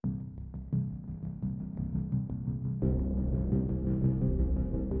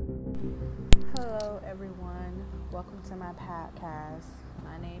everyone. Welcome to my podcast.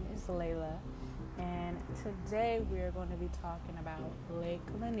 My name is Layla, and today we are going to be talking about Lake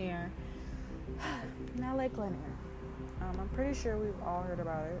Lanier. Now, Lake Lanier. I'm pretty sure we've all heard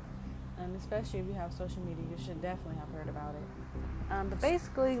about it, and especially if you have social media, you should definitely have heard about it. But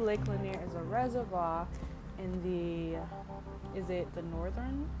basically, Lake Lanier is a reservoir in the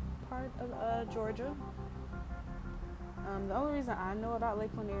northern part of Georgia. The only reason I know about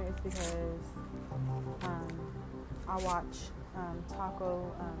Lake Lanier is because I watch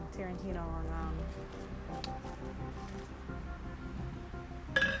Tarantino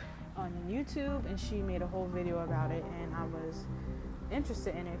on YouTube, and she made a whole video about it, and I was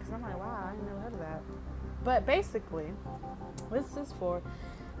interested in it because I'm like, wow, I never heard of that. But basically,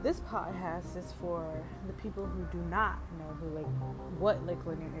 this podcast is for the people who do not know what Lake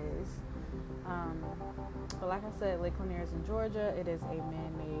Lanier is. But like I said, Lake Lanier is in Georgia. It is a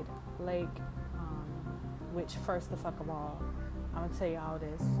man-made lake, which first of all, I'm going to tell you all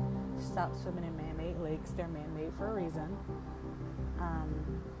this. Stop swimming in man-made lakes. They're man-made for a reason.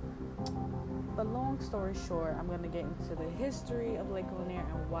 But long story short, I'm going to get into the history of Lake Lanier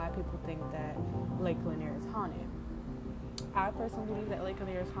and why people think that Lake Lanier is haunted. I personally believe that Lake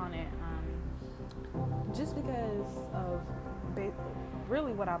Lanier is haunted just because of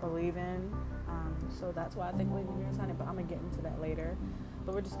really what I believe in. So that's why I think Lake Lanier is haunted, but I'm going to get into that later.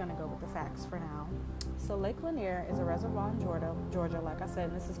 But we're just going to go with the facts for now. So Lake Lanier is a reservoir in Georgia, like I said,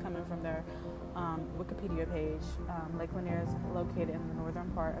 and this is coming from their Wikipedia page. Lake Lanier is located in the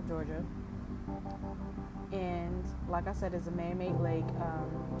northern part of Georgia. And like I said, it's a man-made lake.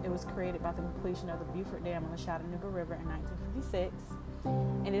 It was created by the completion of the Beaufort Dam on the Chattanooga River in 1956.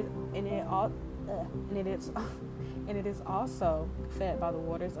 And it is also fed by the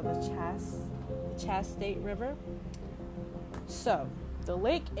waters of the Chastite River. So, the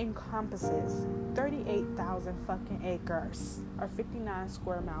lake encompasses 38,000 fucking acres, or 59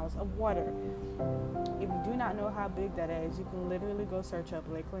 square miles of water. If you do not know how big that is, you can literally go search up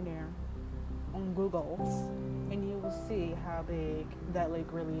Lake Lanier on Google, and you will see how big that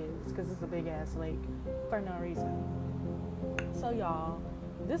lake really is, because it's a big ass lake for no reason. So y'all,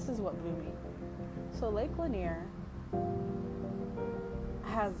 this is what blew me. So Lake Lanier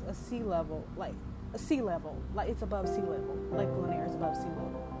has a sea level, like it's above sea level. Lake Lanier is above sea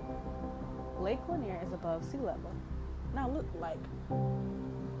level. Lake Lanier is above sea level. Now look,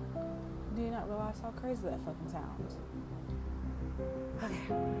 do you not realize how crazy that fucking sounds? Okay,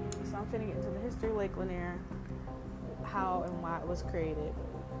 so I'm finna get into the history of Lake Lanier, how and why it was created.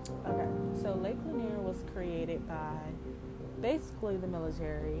 Okay, so Lake Lanier was created by basically the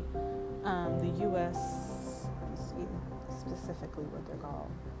military, the U.S., let's see specifically what they're called,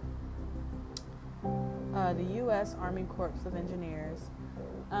 the U.S. Army Corps of Engineers.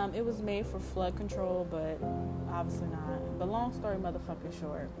 It was made for flood control, but obviously not. But long story motherfucking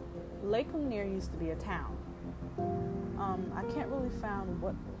short, Lake Lanier used to be a town. I can't really find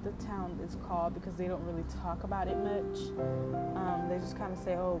what the town is called because they don't really talk about it much. They just kind of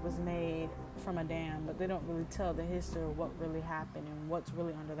say, oh, it was made from a dam, but they don't really tell the history of what really happened and what's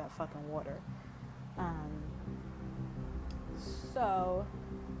really under that fucking water. So,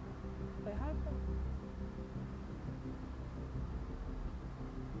 wait, how?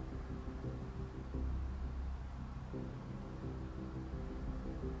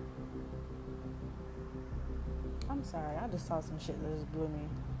 I'm sorry, I just saw some shit that just blew me.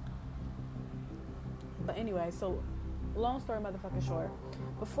 But anyway, so long story motherfucking short,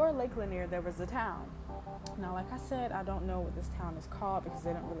 before Lake Lanier there was a town. Now, like I said, I don't know what this town is called because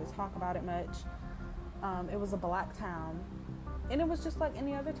they don't really talk about it much. It was a black town, and it was just like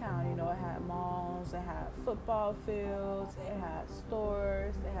any other town. It had malls, it had football fields, it had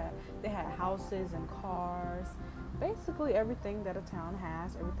stores, they had houses and cars. Basically everything that a town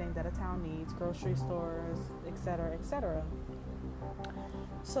has, everything that a town needs, grocery stores, etc., etc.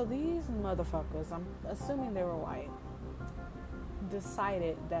 So these motherfuckers, I'm assuming they were white,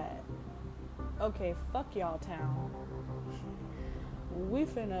 decided that, okay, fuck y'all town. We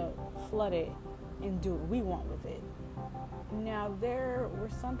finna flood it and do what we want with it. Now, there were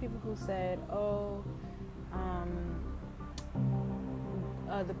some people who said,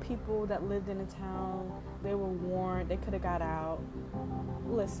 the people that lived in the town, they were warned, they could have got out.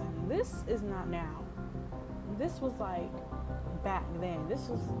 Listen, this is not now. This was like back then. This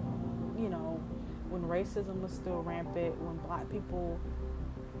was, when racism was still rampant, when black people,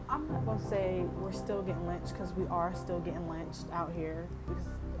 I'm not going to say we're still getting lynched, because we are still getting lynched out here, because,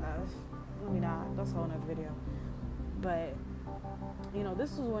 let me not, that's a whole nother video. But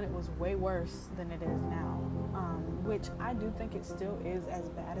This was when it was way worse than it is now, which I do think it still is as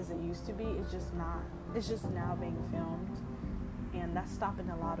bad as it used to be. It's just not. It's just now being filmed, and that's stopping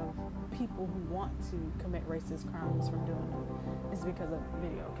a lot of people who want to commit racist crimes from doing it. It's because of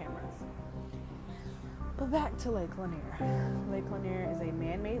video cameras. But back to Lake Lanier. Lake Lanier is a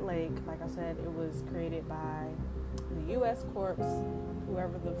man-made lake. Like I said, it was created by the U.S. Corps,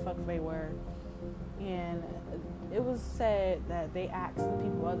 whoever the fuck they were. And it was said that they asked the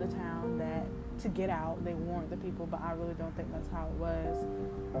people of the town that to get out. They warned the people, but I really don't think that's how it was.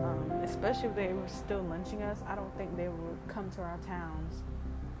 Especially if they were still lynching us, I don't think they would come to our towns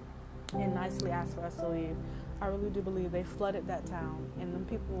and nicely ask for us to leave. I really do believe they flooded that town, and the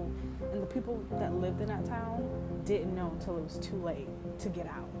people that lived in that town didn't know until it was too late to get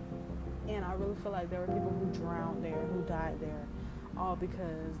out. And I really feel like there were people who drowned there, who died there, all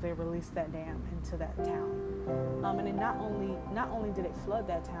because they released that dam into that town. And it not only did it flood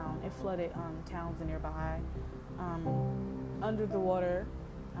that town, it flooded towns nearby, under the water,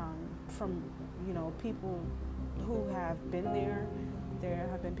 from people who have been there. There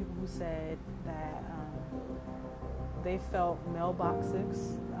have been people who said that they felt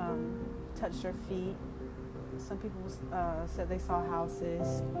mailboxes touch their feet. Some people said they saw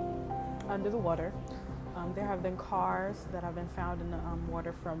houses under the water. There have been cars that have been found in the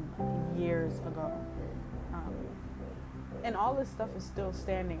water from years ago. And all this stuff is still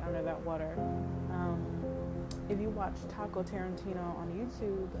standing under that water. If you watch Taco Tarantino on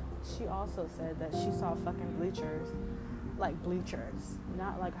YouTube, she also said that she saw fucking bleachers, like bleachers,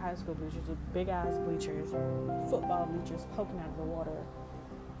 not like high school bleachers, but big ass bleachers, football bleachers poking out of the water.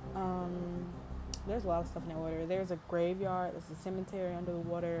 There's a lot of stuff in that water. There's a graveyard, there's a cemetery under the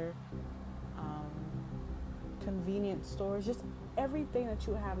water, convenience stores, just everything that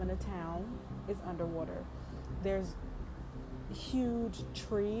you have in a town is underwater. There's huge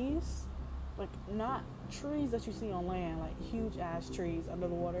trees, like not trees that you see on land, like huge ass trees under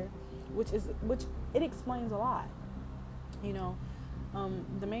the water, which it explains a lot.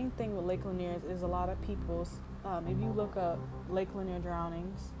 The main thing with Lake Lanier is a lot of people's, if you look up Lake Lanier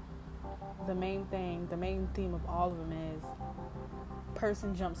drownings, the main theme of all of them is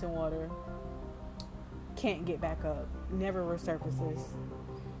person jumps in water, can't get back up, never resurfaces.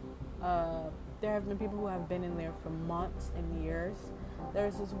 There have been people who have been in there for months and years.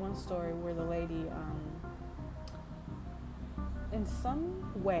 There's this one story where the lady, in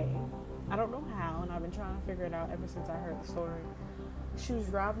some way, I don't know how, and I've been trying to figure it out ever since I heard the story. She was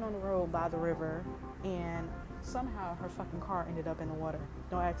driving on the road by the river, and somehow her fucking car ended up in the water.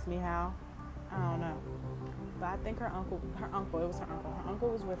 Don't ask me how. I don't know. But I think her uncle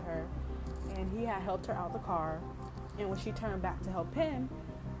was with her, and he had helped her out the car, and when she turned back to help him,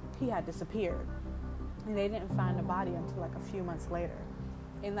 he had disappeared. And they didn't find the body until like a few months later.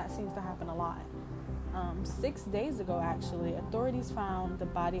 And that seems to happen a lot. 6 days ago, actually, authorities found the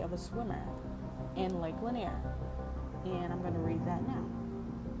body of a swimmer in Lake Lanier. And I'm going to read that now.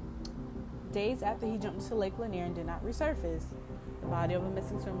 Days after he jumped into Lake Lanier and did not resurface, the body of a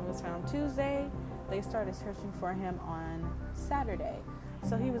missing swimmer was found Tuesday. They started searching for him on Saturday.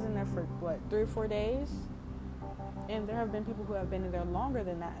 So he was in there for, 3 or 4 days? And there have been people who have been in there longer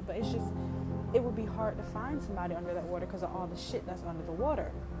than that. But it would be hard to find somebody under that water because of all the shit that's under the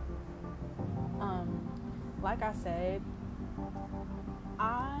water. Like I said,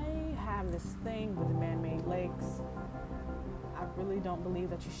 I have this thing with man-made lakes. I really don't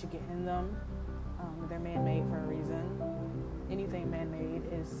believe that you should get in them. They're man-made for a reason. Anything man-made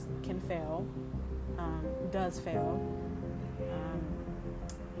can fail, does fail.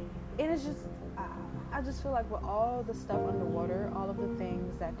 And it's just, I just feel like with all the stuff underwater, all of the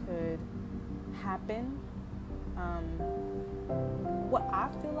things that could happen, what I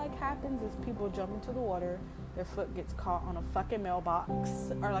feel like happens is people jump into the water, their foot gets caught on a fucking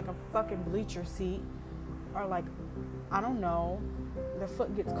mailbox, or like a fucking bleacher seat, or like, I don't know, their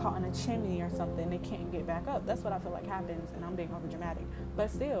foot gets caught in a chimney or something, they can't get back up. That's what I feel like happens, and I'm being over dramatic.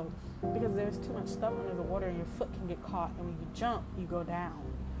 But still, because there's too much stuff under the water and your foot can get caught, and when you jump, you go down.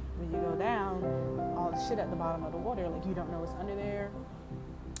 When you go down, all the shit at the bottom of the water, like you don't know what's under there.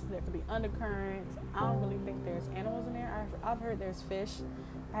 There could be undercurrents. I don't really think there's animals in there. I've heard there's fish.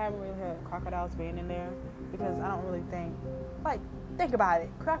 I haven't really heard crocodiles being in there because I don't really think, think about it.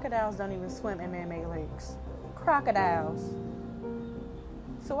 Crocodiles don't even swim in man-made lakes. Crocodiles.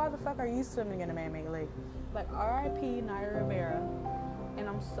 So why the fuck are you swimming in a man-made lake? Like R.I.P. Naya Rivera. And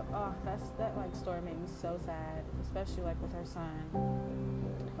I'm so, that story made me so sad, especially with her son.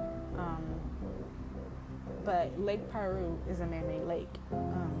 But Lake Peru is a man-made lake.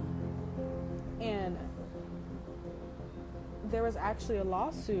 And there was actually a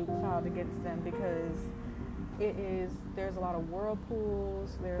lawsuit filed against them because there's a lot of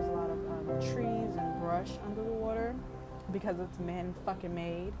whirlpools, there's a lot of trees and brush under the water because it's man fucking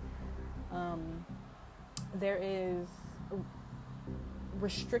made. There is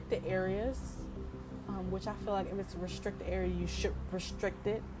restricted areas, which I feel like if it's a restricted area, you should restrict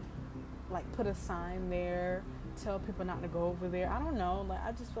it. Like, put a sign there, tell people not to go over there. I don't know. Like,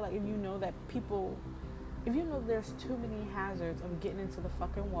 I just feel like if you know there's too many hazards of getting into the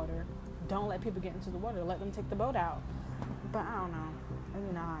fucking water, don't let people get into the water. Let them take the boat out. But I don't know.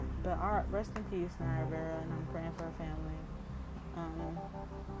 Maybe not. But rest in peace, Nara, and I'm praying for her family.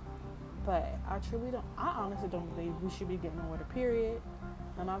 But I honestly don't believe we should be getting in water, period.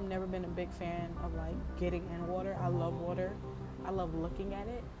 I've never been a big fan of, like, getting in water. I love water. I love looking at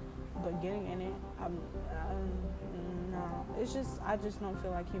it. But getting in it, no. I just don't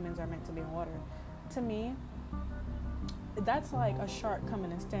feel like humans are meant to be in water. To me, that's like a shark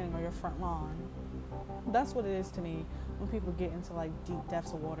coming and standing on your front lawn. That's what it is to me when people get into, like, deep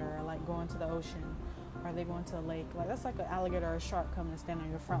depths of water, or, like, go into the ocean, or they go into a lake. Like, that's like an alligator or a shark coming and standing on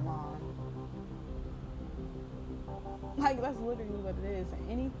your front lawn. Like, that's literally what it is.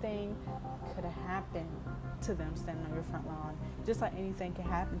 Anything could have happened to them standing on your front lawn, just like anything can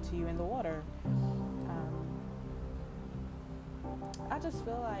happen to you in the water. I just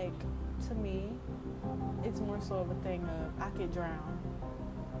feel like, to me, it's more so of a thing of, I could drown,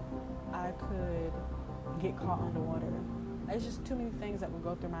 I could get caught underwater. It's just too many things that would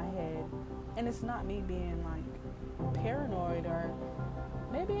go through my head. And it's not me being, like, paranoid, or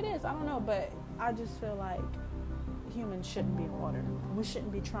maybe it is, I don't know, but I just feel like humans shouldn't be in water. We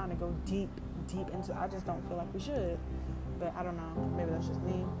shouldn't be trying to go deep into, I just don't feel like we should. But I don't know, maybe that's just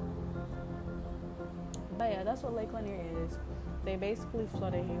me. But yeah, that's what Lake Lanier is. They basically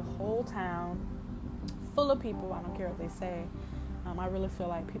flooded a whole town full of people. I don't care what they say. I really feel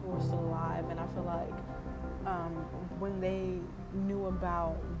like people were still alive, and I feel like when they knew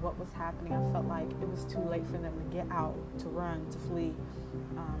about what was happening, I felt like it was too late for them to get out, to run, to flee.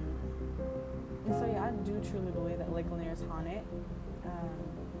 And so yeah, I do truly believe that Lake Lanier is haunted.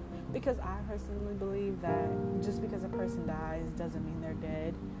 Because I personally believe that just because a person dies doesn't mean they're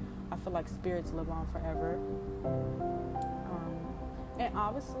dead. I feel like spirits live on forever. And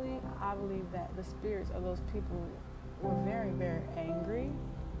obviously, I believe that the spirits of those people were very, very angry,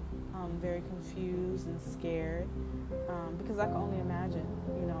 very confused and scared, because I can only imagine,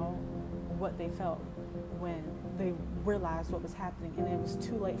 what they felt when they realized what was happening, and it was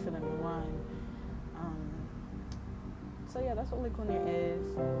too late for them to run. So yeah, that's what Lake Lanier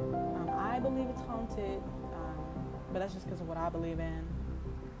is. I believe it's haunted, but that's just because of what I believe in.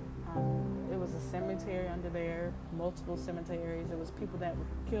 It was a cemetery under there, multiple cemeteries. There was people that were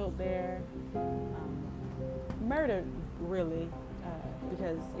killed there, murdered, really,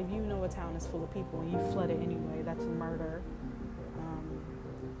 because if you know a town is full of people and you flood it anyway, that's murder.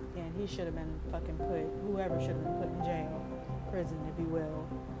 And he should have been whoever should have been put in jail, prison, if you will.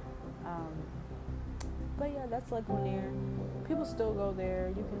 But yeah, that's Lake Lanier. People still go there.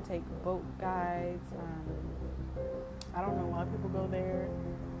 You can take boat guides. I don't know why people go there.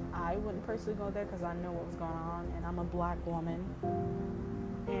 I wouldn't personally go there because I know what was going on, and I'm a black woman,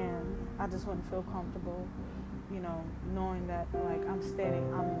 and I just wouldn't feel comfortable, knowing that, like, I'm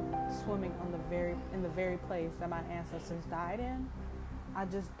swimming in the very place that my ancestors died in. I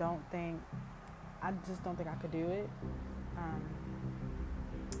just don't think I could do it.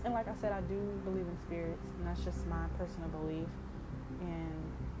 And like I said, I do believe in spirits, and that's just my personal belief.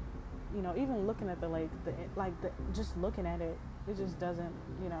 And even looking at the lake, just looking at it, it just doesn't,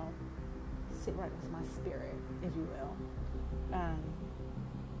 sit right with my spirit, if you will.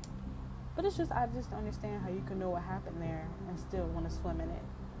 But I just don't understand how you can know what happened there and still want to swim in it.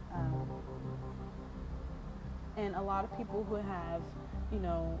 And a lot of people who have,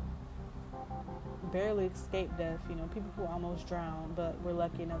 barely escaped death, people who almost drowned but were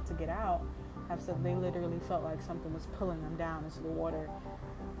lucky enough to get out, have said they literally felt like something was pulling them down into the water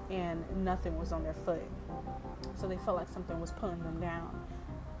and nothing was on their foot. So they felt like something was pulling them down.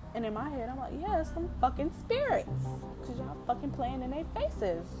 And in my head, I'm like, yeah, it's some fucking spirits. Because y'all fucking playing in their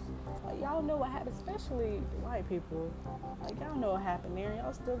faces. Like, y'all know what happened, especially white people. Like, y'all know what happened there.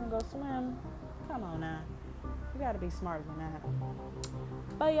 Y'all still gonna go swim? Come on now. You gotta be smarter than that.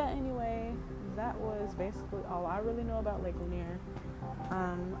 But yeah, anyway, that was basically all I really know about Lake Lanier.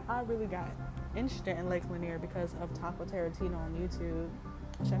 I really got interested in Lake Lanier because of Taco Tarantino on YouTube.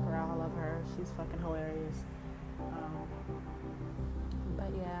 Check her out. I love her. She's fucking hilarious.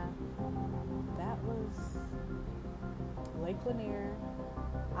 But yeah, that was Lake Lanier.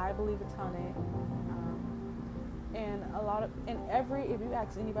 I believe it's haunted. And if you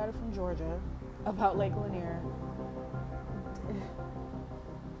ask anybody from Georgia about Lake Lanier,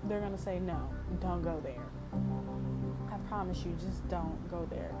 they're gonna say no, don't go there. I promise you, just don't go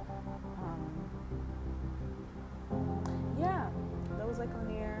there. Yeah, that was Lake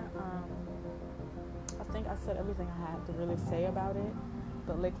Lanier. I think I said everything I had to really say about it.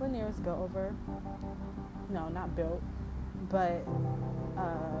 But Lake Lanier is not built, but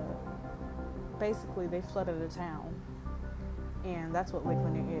basically they flooded a town, and that's what Lake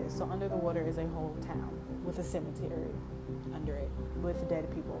Lanier is. So under the water is a whole town with a cemetery under it with dead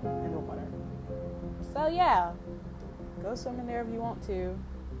people in the water. So yeah, go swimming there if you want to.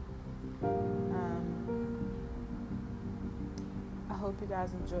 I hope you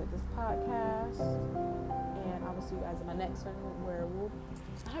guys enjoyed this podcast, and I will see you guys in my next one, where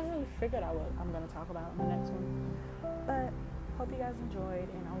I haven't really figured out what I'm going to talk about in the next one, but hope you guys enjoyed,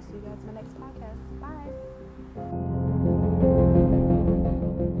 and I will see you guys in my next podcast. Bye.